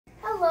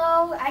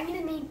So I'm going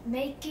to be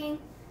making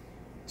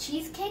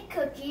cheesecake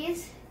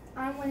cookies.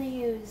 I'm going to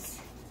use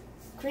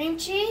cream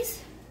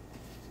cheese,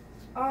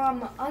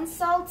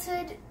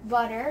 unsalted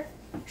butter,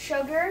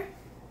 sugar,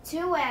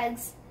 2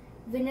 eggs,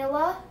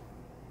 vanilla,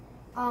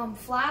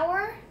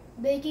 flour,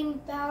 baking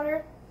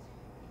powder,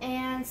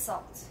 and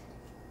salt.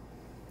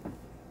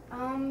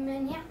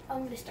 And yeah, I'm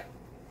going to start.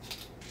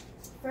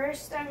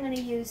 First, I'm going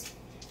to use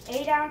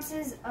 8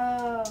 ounces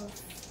of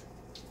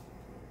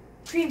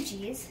cream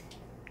cheese.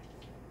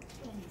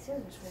 I need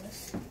scissors for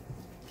this.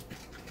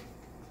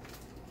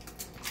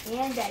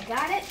 And I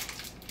got it.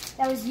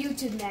 That was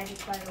YouTube magic,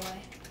 by the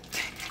way.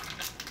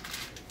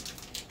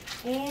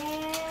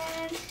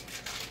 And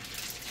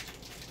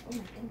oh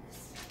my goodness.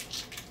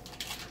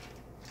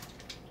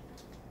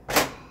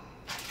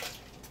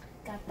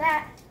 Got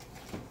that.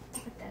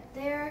 Put that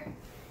there.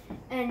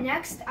 And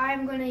next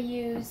I'm going to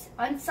use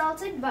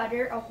unsalted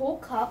butter, a whole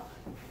cup,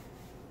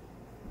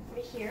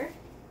 right here.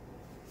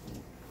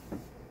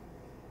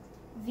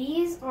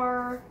 These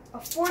are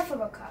 1/4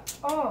 of a cup.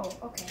 Oh,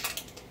 okay.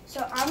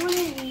 So I'm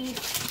going to need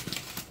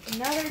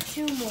another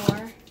 2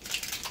 more.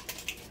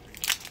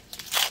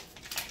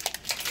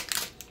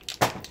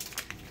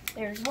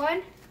 There's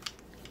 1.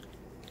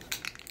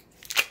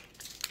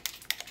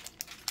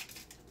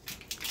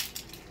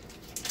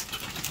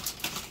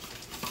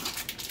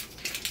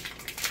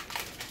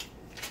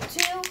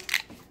 2,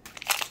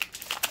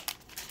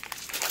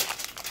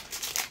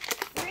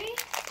 3,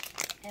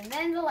 and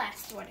then the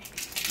last one.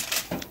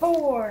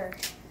 4.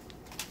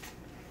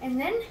 And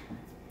then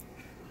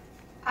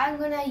I'm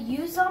going to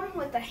use them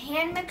with a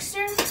hand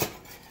mixer.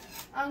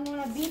 I'm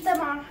going to beat them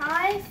on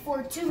high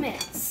for 2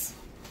 minutes.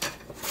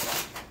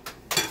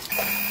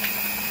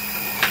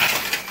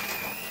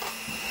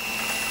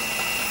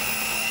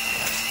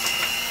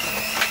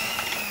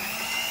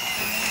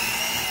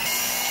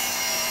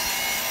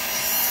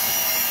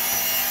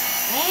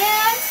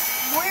 And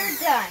we're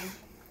done.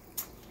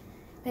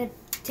 I'm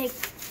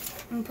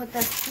going to put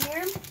this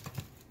here,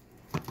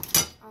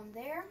 on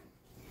there.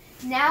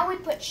 Now we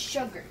put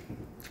sugar.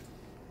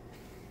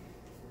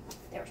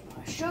 There's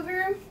my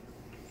sugar.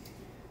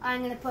 I'm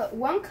going to put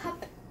 1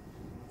 cup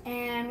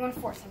and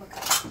 1/4 of a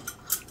cup.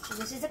 So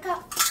this is a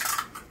cup.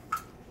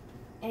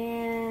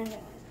 And,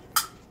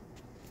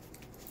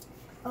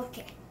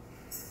 okay.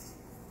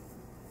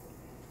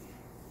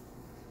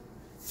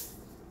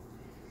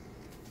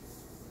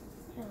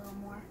 A little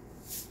more.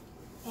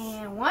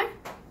 And 1,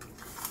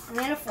 and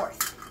then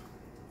 1/4.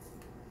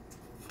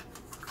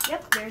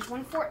 Yep, there's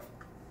 1/4.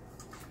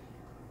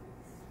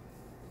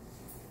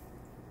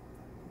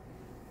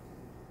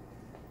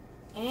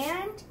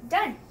 And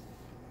done.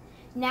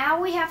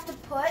 Now we have to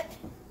put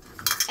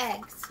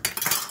eggs.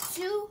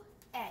 2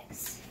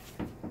 eggs.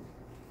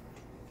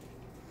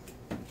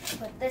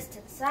 Put this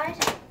to the side.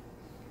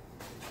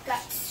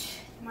 Got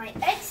my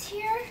eggs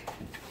here.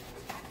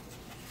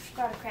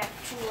 Gotta crack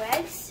 2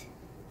 eggs.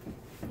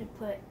 I'm gonna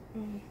put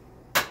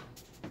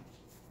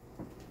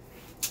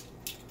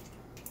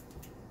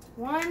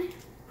 1.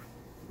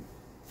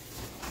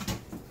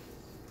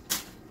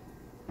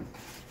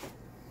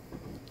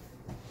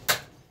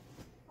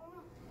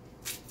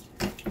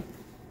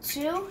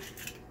 2.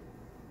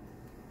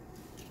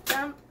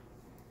 Dump.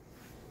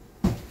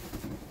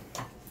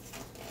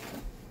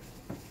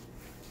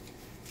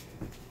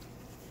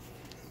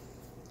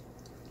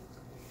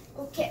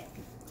 Okay.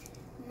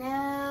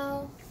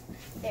 Now,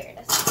 there it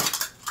is.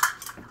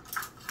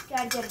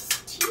 Gotta get a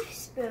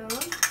teaspoon.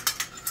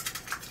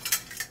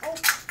 Oh.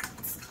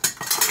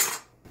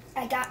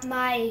 I got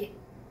my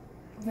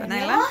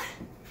vanilla.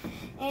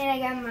 And I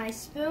got my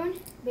spoon.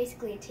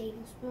 Basically a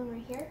tablespoon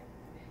right here.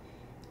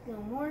 A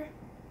little more.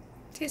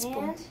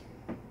 Teaspoon.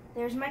 And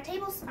there's my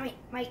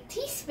my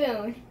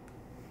teaspoon.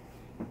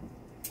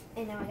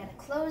 And now I gotta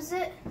close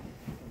it.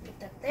 Get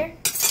that there.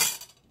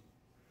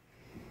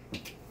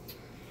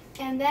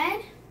 And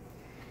then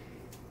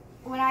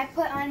when I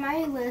put on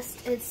my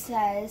list, it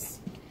says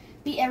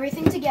beat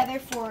everything together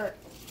for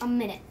a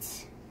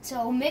minute.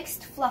 So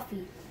mixed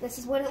fluffy. This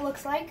is what it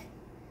looks like.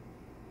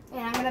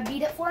 And I'm gonna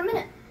beat it for a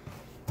minute.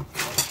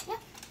 Yeah.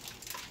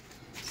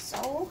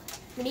 So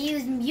I'm gonna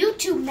use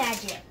YouTube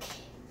magic.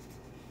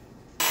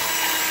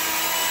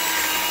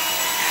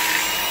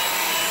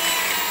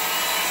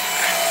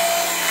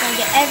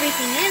 Get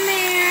everything in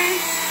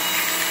there.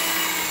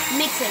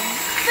 Mix it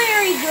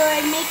very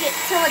good. Make it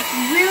till it's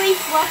really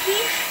fluffy.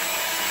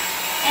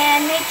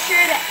 And make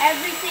sure that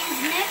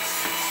everything's mixed.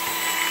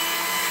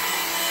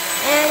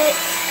 And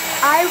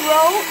I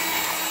wrote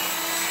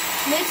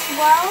mix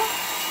well.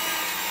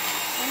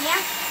 And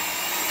yeah.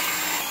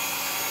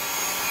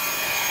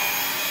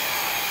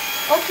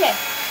 Okay.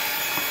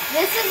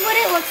 This is what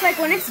it looks like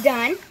when it's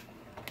done.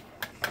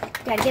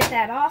 Gotta get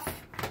that off.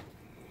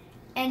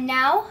 And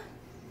now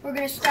we're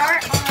going to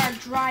start on our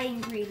dry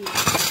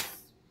ingredients.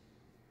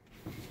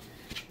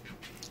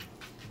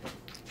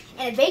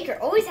 And a baker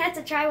always has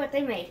to try what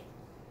they made.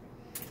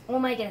 Oh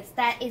my goodness,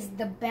 that is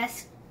the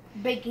best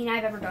baking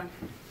I've ever done.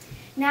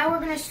 Now we're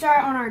going to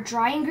start on our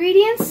dry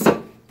ingredients.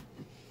 I'm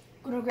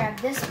going to grab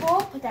this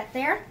bowl, put that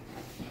there.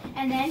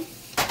 And then,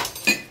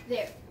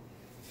 there.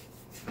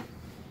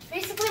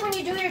 Basically, when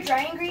you do your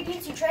dry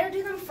ingredients, you try to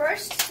do them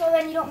first, so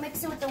then you don't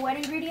mix it with the wet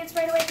ingredients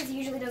right away, because it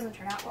usually doesn't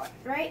turn out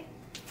right.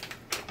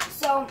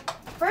 So,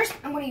 first,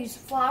 I'm going to use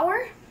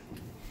flour.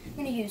 I'm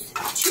going to use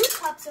 2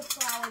 cups of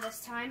flour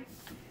this time.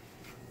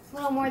 A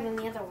little more than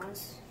the other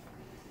ones.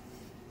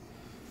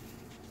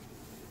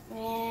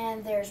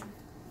 And there's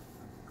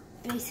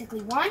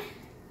basically 1.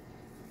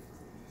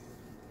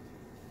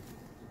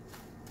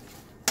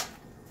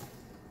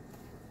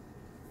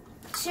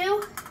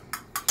 Two,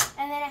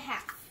 and then a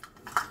half.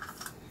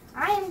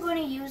 I am going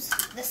to use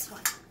this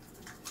one.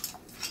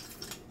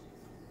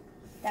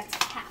 That's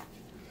a half.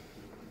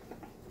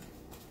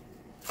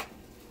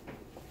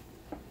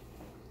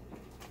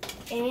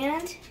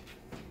 And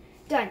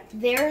done.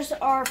 There's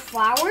our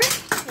flour.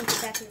 Put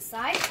that to the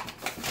side.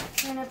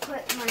 I'm going to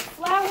put my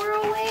flour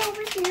away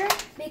over here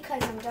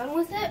because I'm done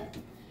with it.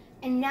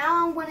 And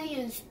now I'm going to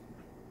use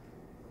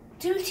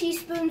 2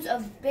 teaspoons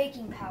of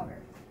baking powder.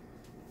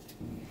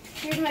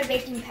 Here's my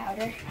baking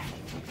powder.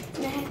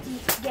 And I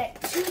have to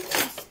get 2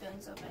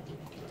 teaspoons of it.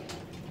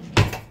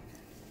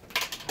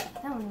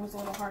 That one was a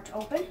little hard to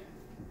open.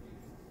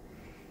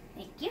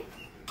 Thank you.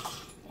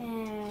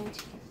 And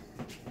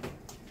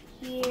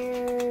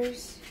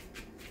here's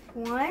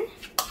 1.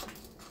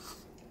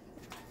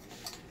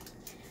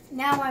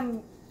 Now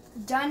I'm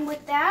done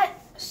with that,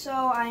 so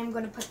I'm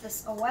going to put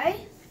this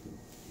away.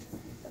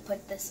 I'll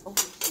put this over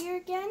here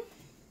again.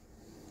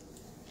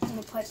 I'm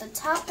going to put the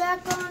top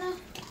back on it.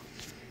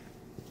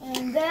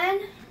 And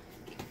then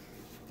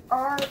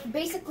our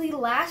basically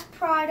last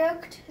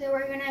product that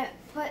we're gonna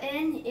put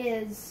in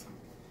is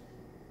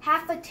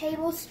half a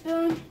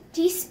teaspoon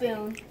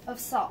of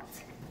salt.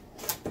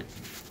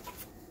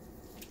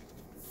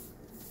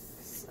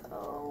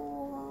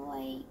 So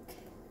like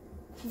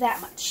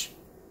that much.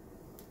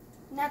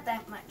 Not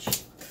that much. I'm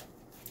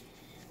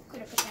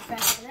gonna put that back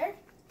over there.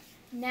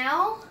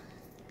 Now,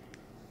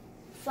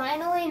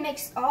 finally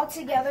mix all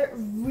together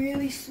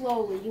really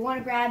slowly. You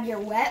wanna grab your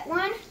wet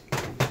one,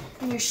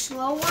 and your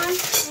slow one,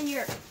 and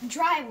your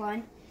dry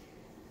one.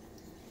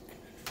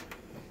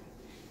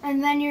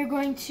 And then you're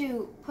going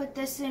to put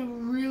this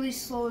in really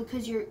slowly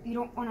because you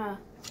don't want to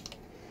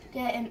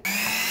get in.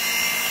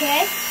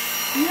 Okay?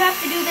 You have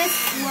to do this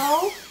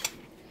slow.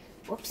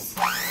 Whoops.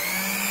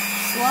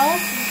 Slow.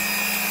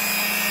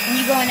 And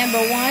you go on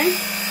number 1.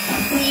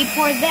 And you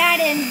pour that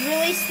in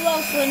really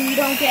slow so you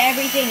don't get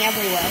everything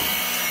everywhere.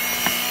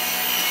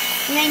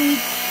 And then you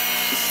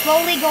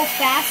slowly go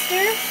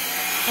faster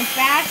and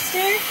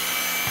faster.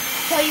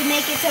 So you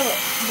make it to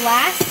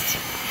blast,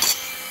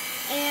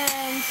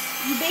 and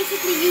you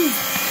basically use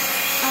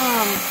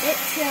it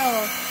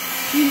till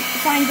you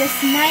find this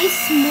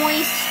nice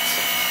moist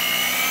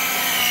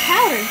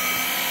powder,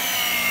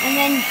 and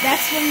then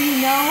that's when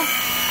you know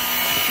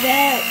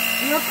that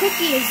your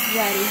cookie is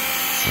ready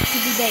to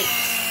be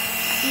baked.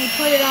 And you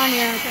put it on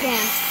your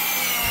pan.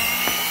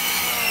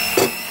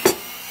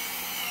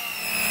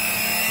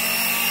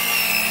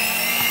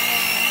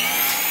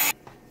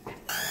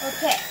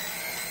 Okay.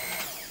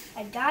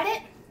 I got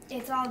it.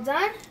 It's all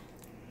done.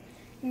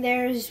 And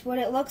there's what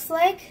it looks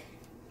like.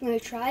 I'm going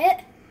to try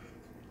it.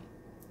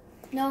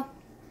 No.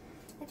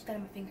 I just got it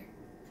on my finger.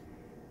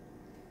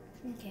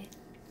 Okay.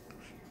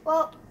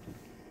 Well,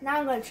 now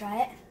I'm going to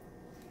try it.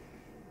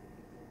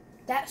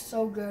 That's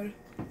so good.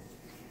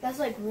 That's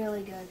like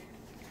really good.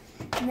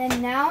 And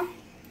then now,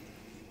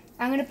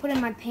 I'm going to put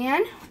in my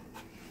pan.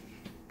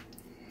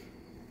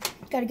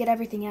 Got to get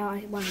everything out.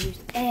 I want to use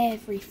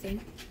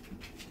everything.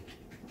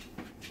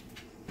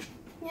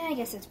 Yeah, I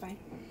guess that's fine.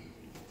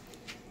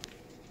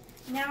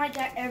 Now I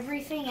got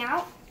everything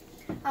out.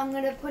 I'm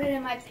going to put it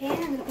in my pan. I'm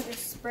going to put the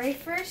spray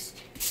first.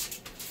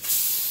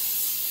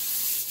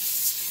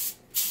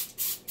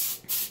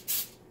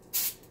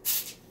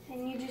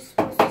 And you're just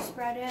supposed to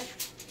spread it.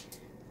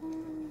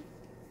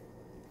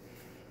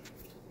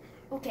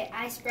 Okay,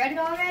 I spread it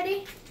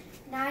already.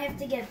 Now I have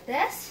to get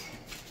this.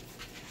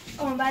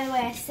 Oh, and by the way,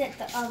 I set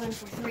the oven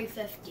for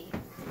 350.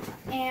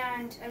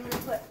 And I'm going to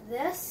put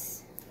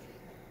this.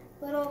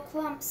 Little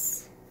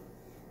clumps.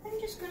 I'm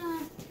just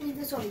gonna leave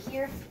this over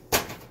here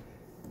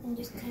and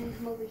just kind of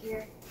come over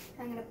here.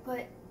 I'm gonna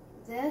put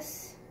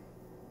this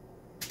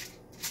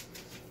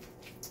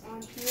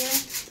on here.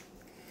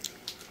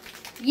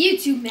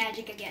 YouTube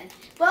magic again.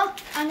 Well,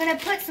 I'm gonna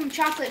put some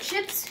chocolate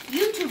chips.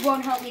 YouTube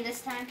won't help me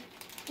this time.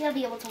 They'll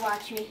be able to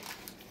watch me.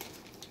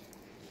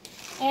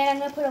 And I'm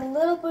gonna put a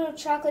little bit of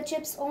chocolate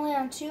chips, only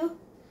on 2,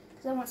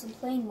 because I want some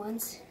plain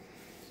ones.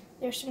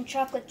 There's some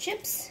chocolate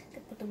chips. I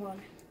can put them on.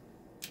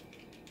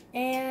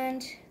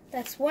 And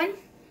that's 1.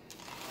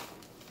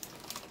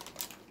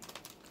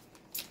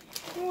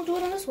 And we'll do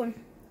it on this one.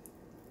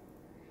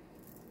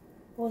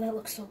 Oh, that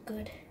looks so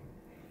good.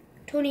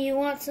 Tony, you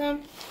want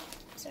some?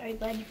 Sorry,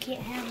 bud, you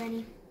can't have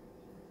any.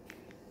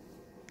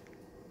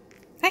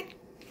 Hi.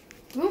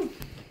 I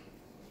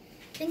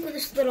think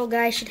this little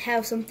guy should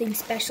have something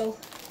special.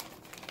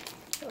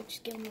 So I'll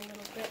just give him a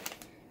little bit.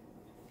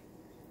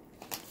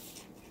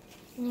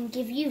 And then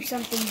give you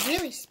something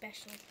really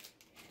special.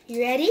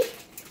 You ready?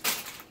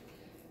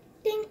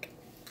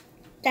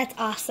 That's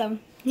awesome.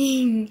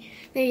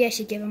 Maybe I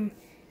should give him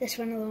this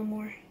one a little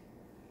more.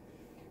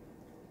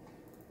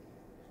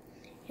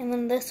 And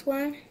then this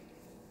one.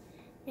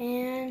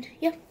 And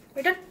yep,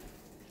 we're done.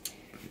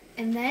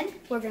 And then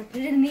we're gonna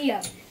put it in the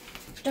oven.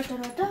 Da, da,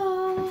 da,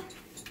 da.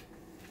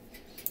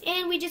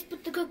 And we just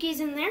put the cookies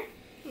in there,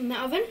 in the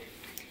oven.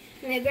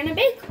 And they're gonna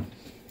bake.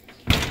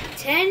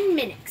 10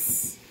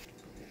 minutes.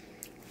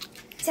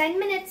 10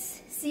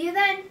 minutes. See you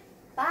then.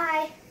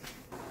 Bye.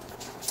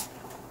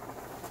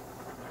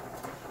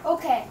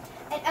 Okay,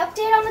 an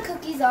update on the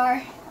cookies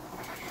are,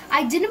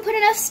 I didn't put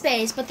enough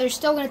space, but they're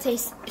still gonna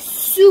taste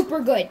super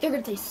good. They're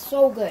gonna taste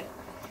so good.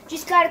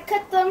 Just gotta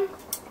cut them,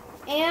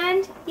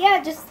 and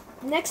yeah, just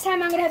next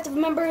time I'm gonna have to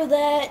remember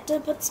that to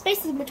put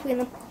spaces in between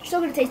them. They're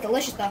still gonna taste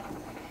delicious though.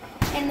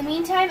 In the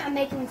meantime, I'm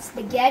making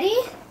spaghetti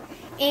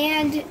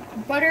and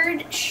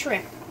buttered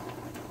shrimp.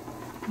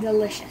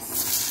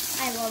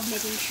 Delicious. I love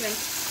making shrimp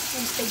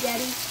and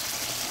spaghetti.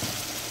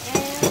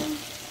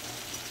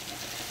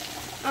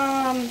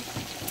 And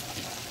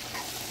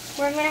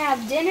we're gonna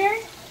have dinner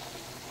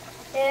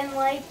in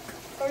like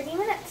 30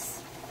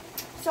 minutes.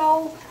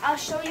 So I'll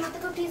show you what the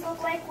cookies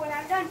look like when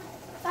I'm done.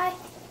 Bye.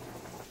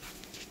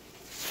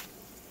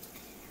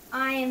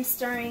 I am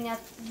stirring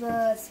up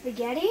the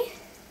spaghetti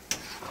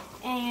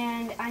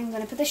and I'm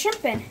gonna put the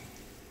shrimp in.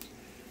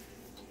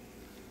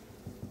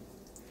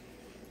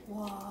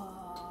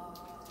 Whoa.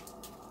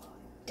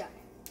 Done.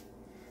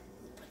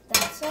 Put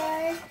that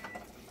aside.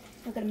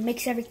 I'm gonna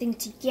mix everything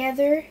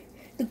together.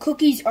 The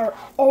cookies are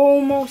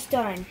almost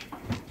done.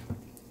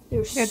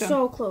 They're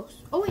so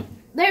close. Oh wait,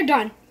 they're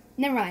done.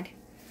 Never mind.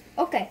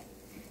 Okay.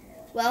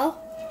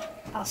 Well,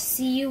 I'll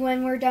see you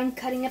when we're done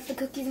cutting up the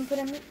cookies and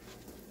putting them in.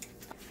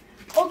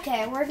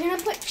 Okay, we're gonna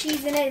put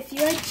cheese in it. If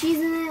you like cheese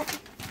in it,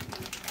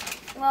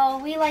 well,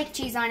 we like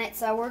cheese on it,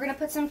 so we're gonna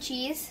put some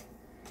cheese.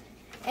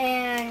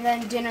 And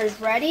then dinner's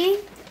ready.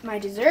 My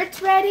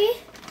dessert's ready.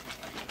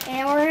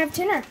 And we're gonna have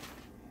dinner.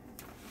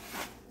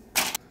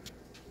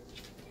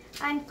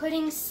 I'm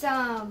putting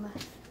some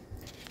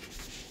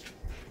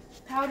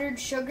powdered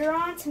sugar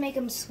on to make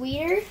them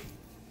sweeter.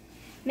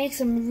 Makes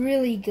them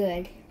really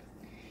good.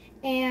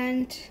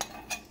 And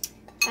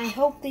I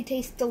hope they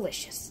taste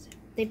delicious.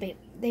 They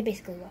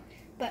basically will.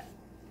 But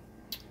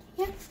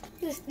yeah,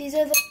 this is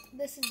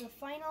the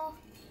final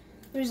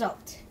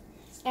result.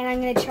 And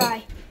I'm gonna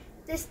try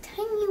this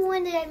tiny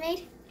one that I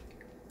made.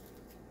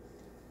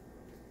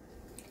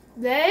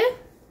 They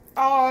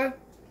are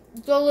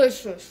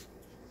delicious.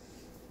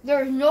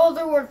 There's no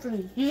other word for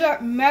these. These are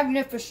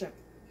magnificent.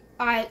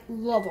 I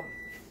love them.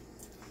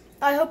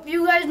 I hope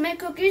you guys make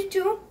cookies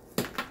too.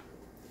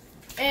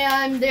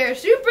 And they're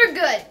super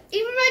good.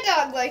 Even my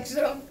dog likes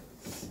them.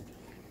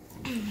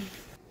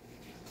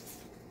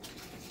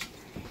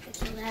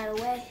 Throw that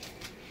away.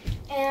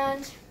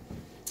 And,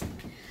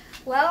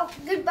 well,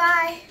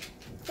 goodbye.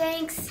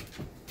 Thanks.